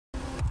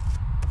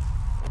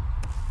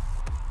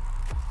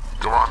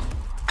Come on.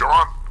 Come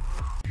on.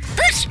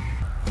 Bitch!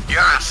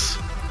 Yes!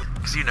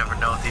 Because you never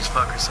know with these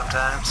fuckers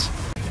sometimes.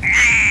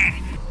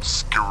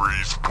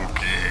 Scary,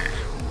 spooky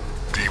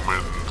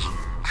demons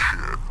and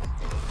shit.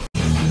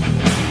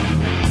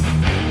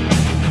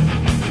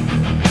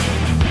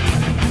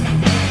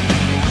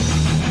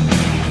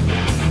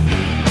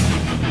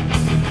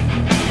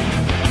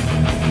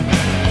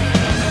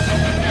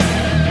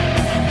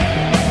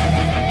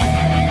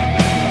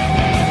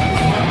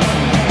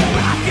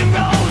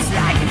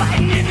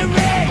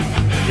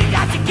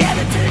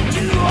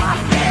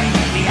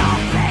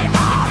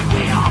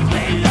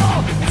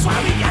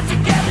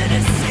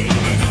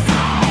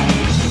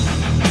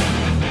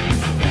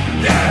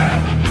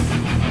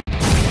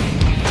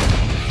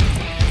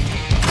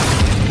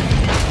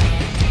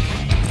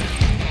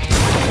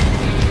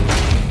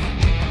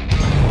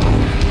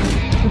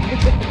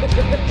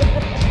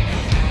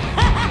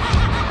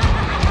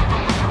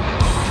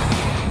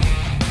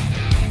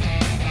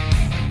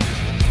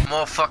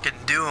 More fucking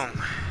Doom.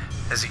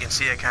 As you can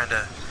see, I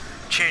kinda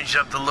changed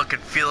up the look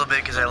and feel a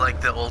bit because I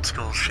like the old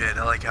school shit.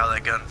 I like how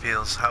that gun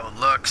feels, how it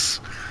looks.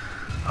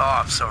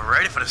 Oh, I'm so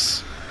ready for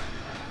this.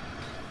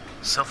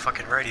 So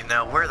fucking ready.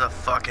 Now, where the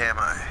fuck am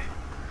I?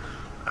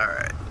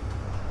 Alright.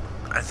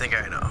 I think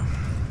I know.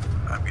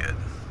 I'm good.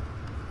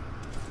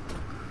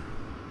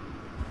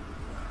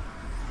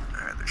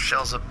 Alright, there's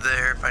shells up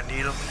there if I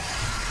need them.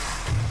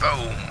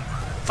 Boom.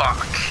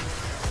 Fuck.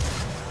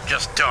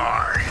 Just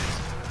die.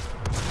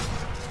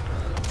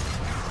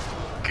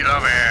 Get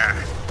over here.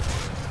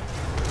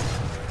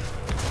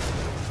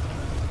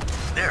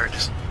 They're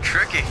just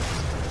tricky.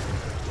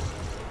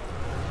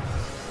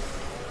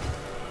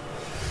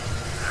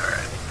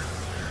 Alright.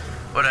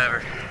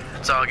 Whatever.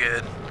 It's all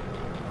good.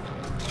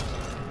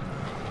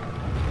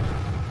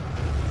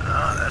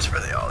 Oh, that's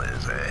where they all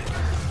is, eh?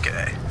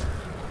 Okay.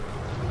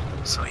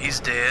 So he's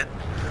dead.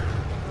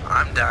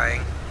 I'm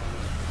dying.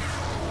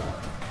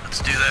 Let's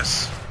do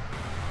this.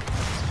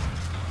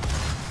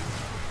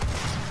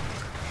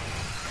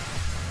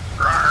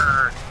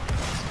 Rawr.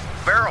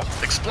 Barrel,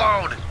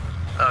 explode!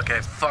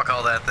 Okay, fuck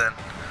all that then.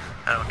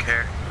 I don't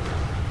care.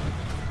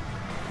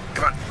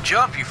 Come on,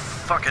 jump, you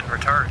fucking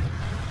retard.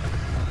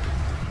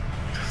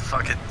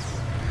 Fucking...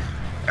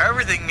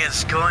 Everything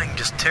is going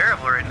just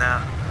terrible right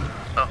now.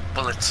 Oh,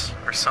 bullets,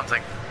 or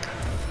something.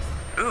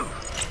 Ooh,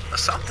 a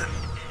something.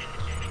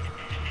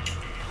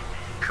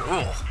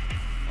 Cool.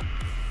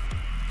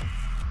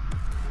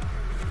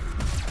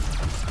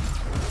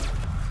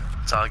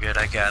 It's all good,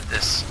 I got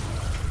this.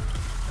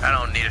 I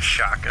don't need a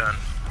shotgun.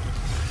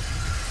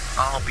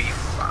 I'll be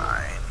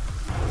fine.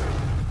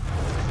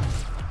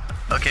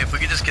 Okay, if we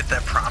could just get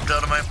that prompt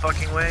out of my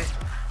fucking way.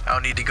 I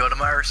don't need to go to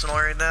my arsenal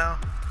right now.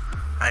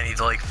 I need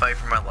to like fight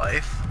for my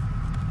life.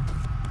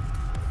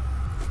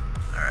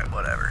 Alright,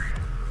 whatever.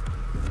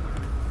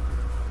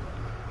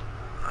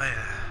 Oh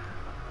yeah.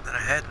 Then I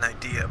had an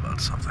idea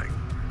about something.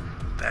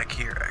 Back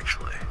here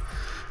actually.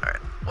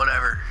 Alright,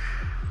 whatever.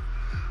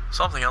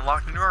 Something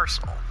unlocked in your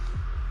arsenal.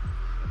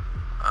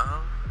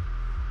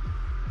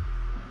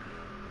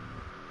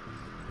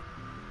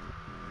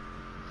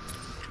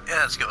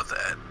 Yeah, let's go with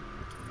that.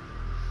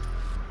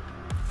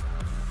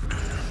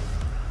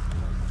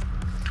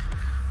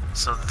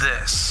 So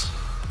this,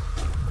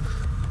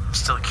 I'm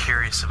still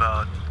curious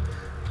about.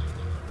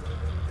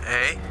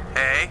 Hey,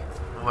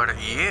 what are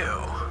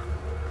you?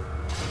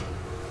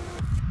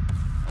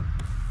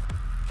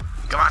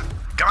 Come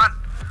on,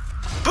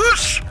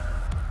 push!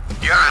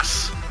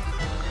 Yes!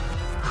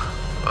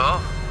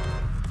 Oh.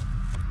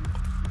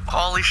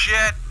 Holy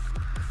shit!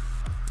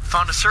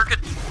 Found a circuit.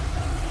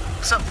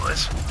 What's up,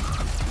 boys?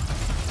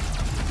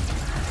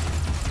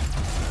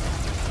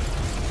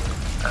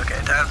 Okay,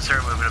 time to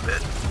start moving a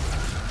bit.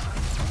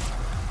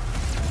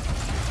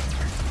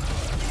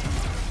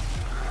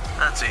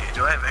 Let's see,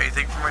 do I have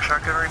anything for my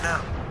shotgun right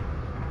now?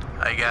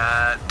 I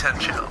got 10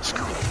 shells,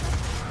 cool.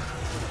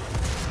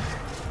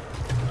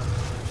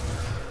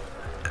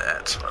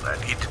 That's what I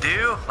need to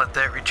do. Let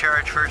that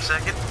recharge for a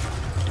second.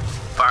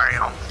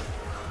 Bam.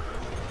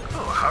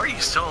 Oh, how are you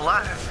still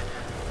alive?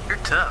 You're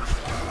tough.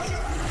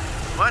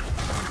 What?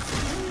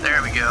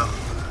 There we go.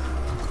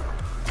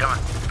 Come on.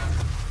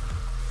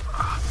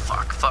 Oh,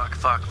 fuck.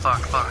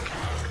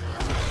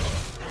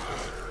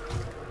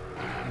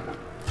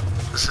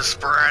 This is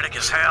sporadic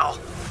as hell.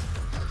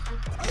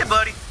 Hey,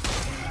 buddy.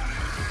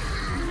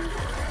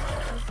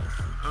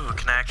 Ooh,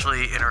 can I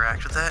actually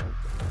interact with that?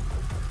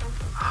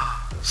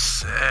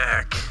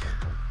 Sick.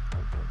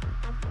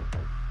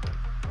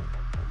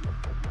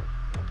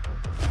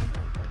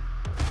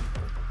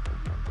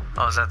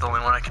 Oh, is that the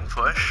only one I can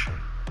push?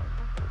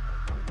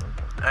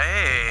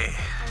 Hey.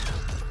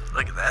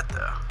 Look at that,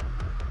 though.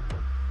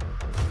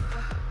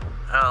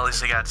 Well, at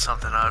least I got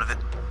something out of it.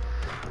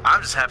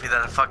 I'm just happy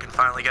that I fucking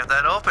finally got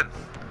that open.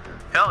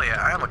 Hell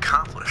yeah, I am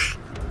accomplished.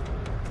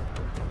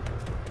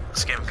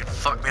 This game can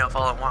fuck me up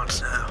all it wants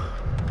now.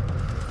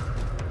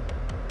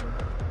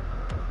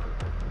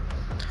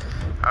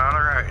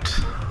 Alright,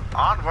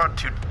 onward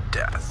to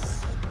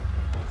death.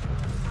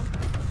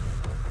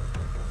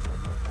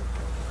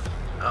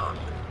 Oh,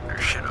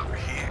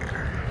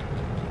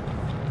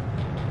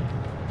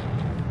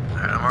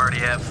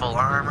 full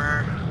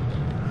armor.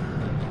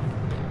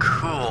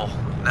 Cool.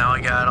 Now I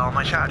got all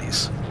my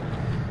shotties.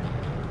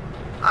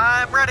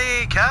 I'm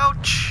ready,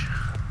 couch!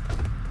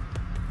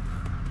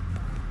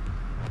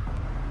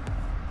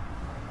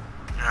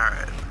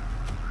 Alright.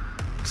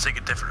 Let's take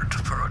a different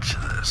approach to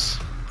this,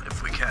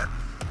 if we can.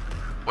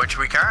 Which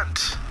we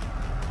can't.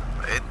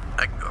 Wait,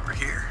 I can go over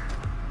here.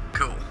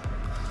 Cool.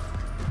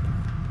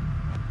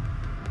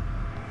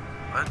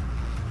 What?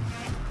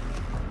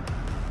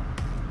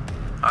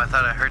 Oh, I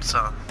thought I heard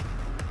some.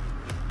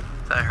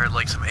 Thought I heard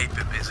like some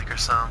 8-bit music or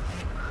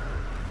something.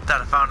 Thought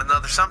I found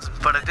another something,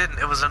 but I didn't.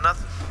 It was a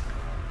nothing.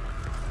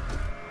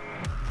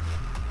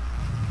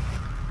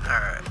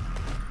 Alright.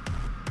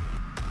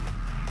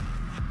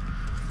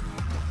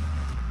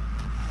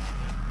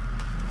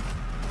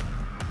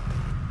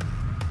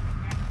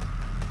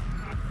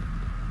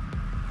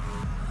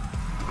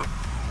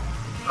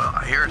 Oh,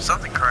 I hear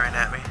something crying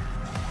at me.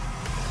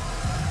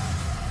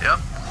 Yep.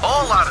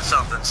 Whole lot of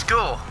something's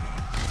cool.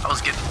 I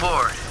was getting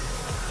bored.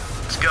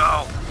 Let's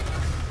go.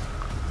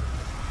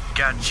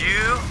 Got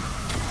you.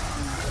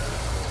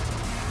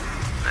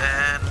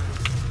 And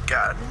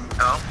got.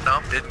 Oh,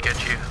 nope, didn't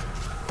get you.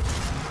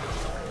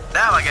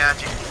 Now I got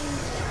you.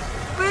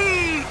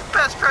 Whee!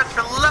 Best friend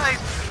for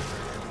life.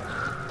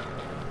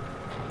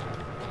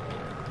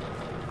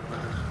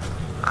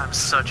 I'm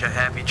such a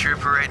happy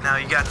trooper right now.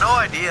 You got no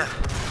idea.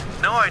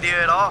 No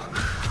idea at all.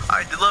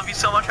 I love you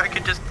so much I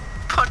could just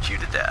punch you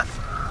to death.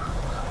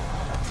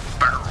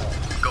 Barrel.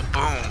 Go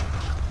boom.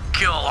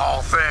 Kill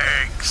all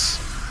things.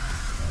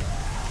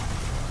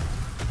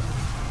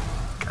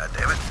 God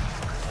damn it.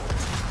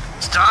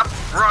 Stop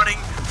running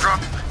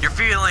from your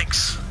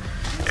feelings.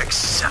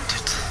 Accept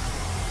it.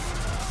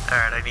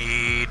 Alright, I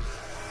need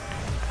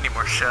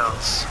more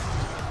shells.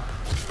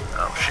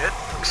 Oh shit.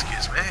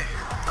 Excuse me.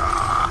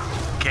 Ah,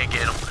 can't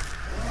get them.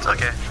 It's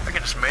okay. I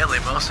can just melee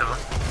most of them.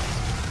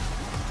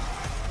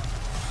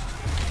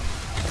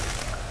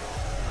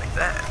 Like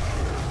that.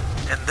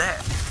 And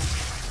that.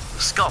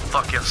 Skull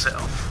fuck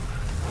yourself.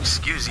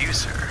 Excuse you,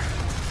 sir.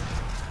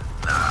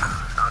 Nah,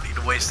 I don't need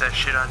to waste that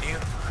shit on you.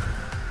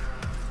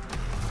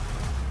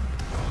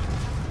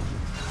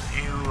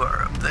 You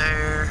are up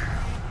there.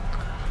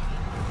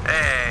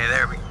 Hey,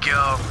 there we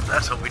go.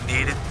 That's what we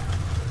needed.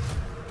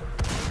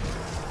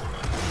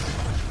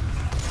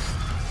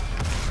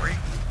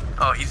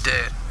 Oh, he's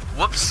dead.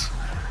 Whoops.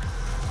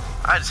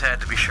 I just had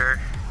to be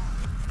sure.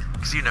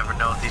 Because you never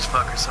know with these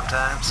fuckers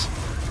sometimes.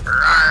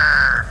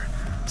 Rawr!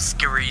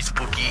 Scary,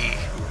 spooky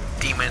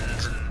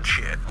demons and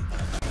shit.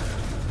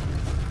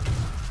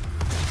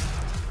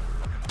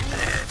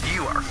 And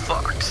you are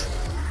fucked.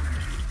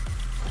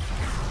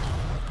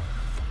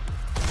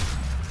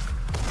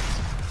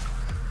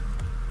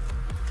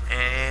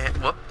 And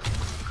whoop.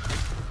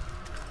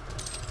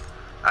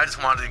 I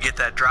just wanted to get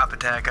that drop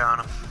attack on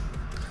him.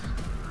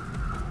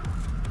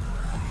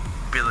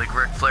 Be like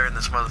Ric Flair in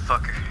this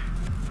motherfucker.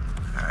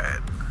 Alright.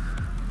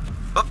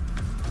 Whoop.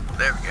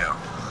 There we go.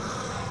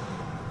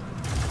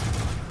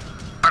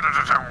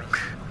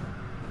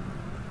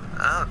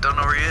 Oh, don't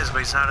know where he is, but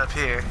he's not up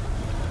here.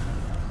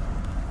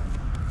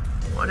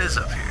 What is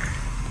up here?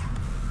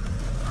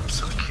 I'm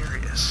so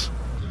curious.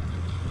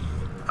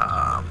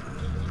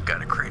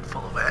 Got a crate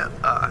full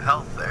of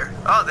health there.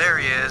 Oh, there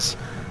he is.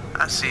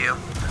 I see him.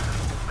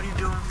 What are you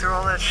doing through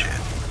all that shit?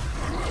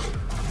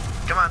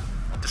 Come on.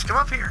 Just come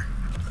up here.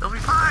 It'll be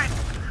fine.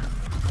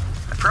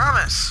 I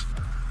promise.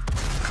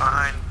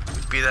 Fine.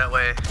 Be that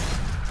way.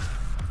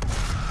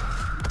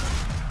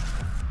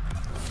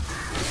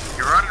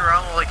 You're running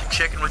around like a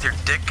chicken with your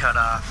dick cut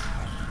off.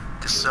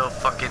 Just so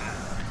fucking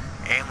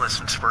aimless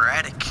and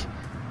sporadic.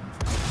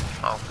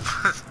 Oh.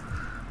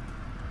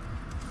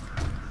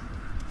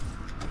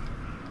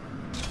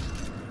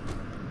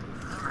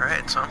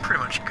 Alright, so I'm pretty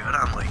much good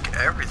on like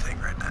everything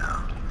right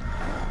now.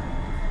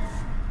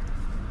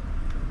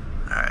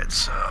 Alright,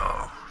 so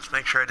let's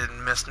make sure I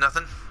didn't miss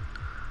nothing.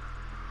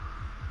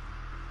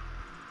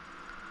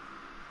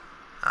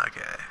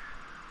 Okay.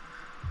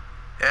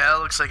 Yeah, it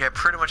looks like I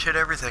pretty much hit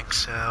everything,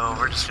 so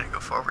we're just gonna go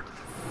forward.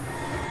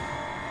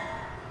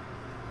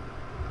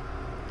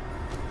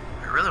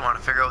 I really want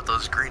to figure out what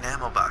those green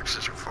ammo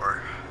boxes are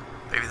for.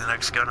 Maybe the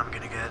next gun I'm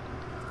gonna get.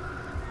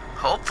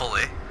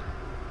 Hopefully.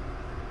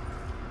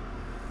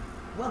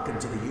 Welcome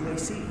to the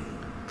UAC.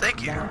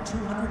 Thank you. Now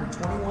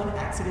 221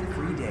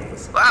 accident-free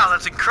days. Wow,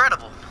 that's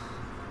incredible.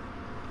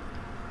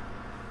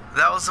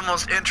 That was the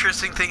most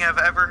interesting thing I've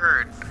ever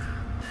heard.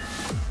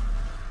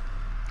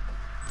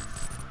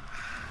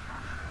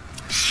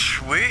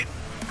 Sweet.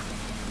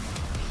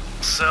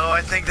 So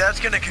I think that's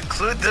going to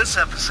conclude this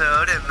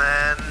episode, and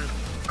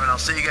I'll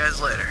see you guys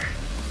later.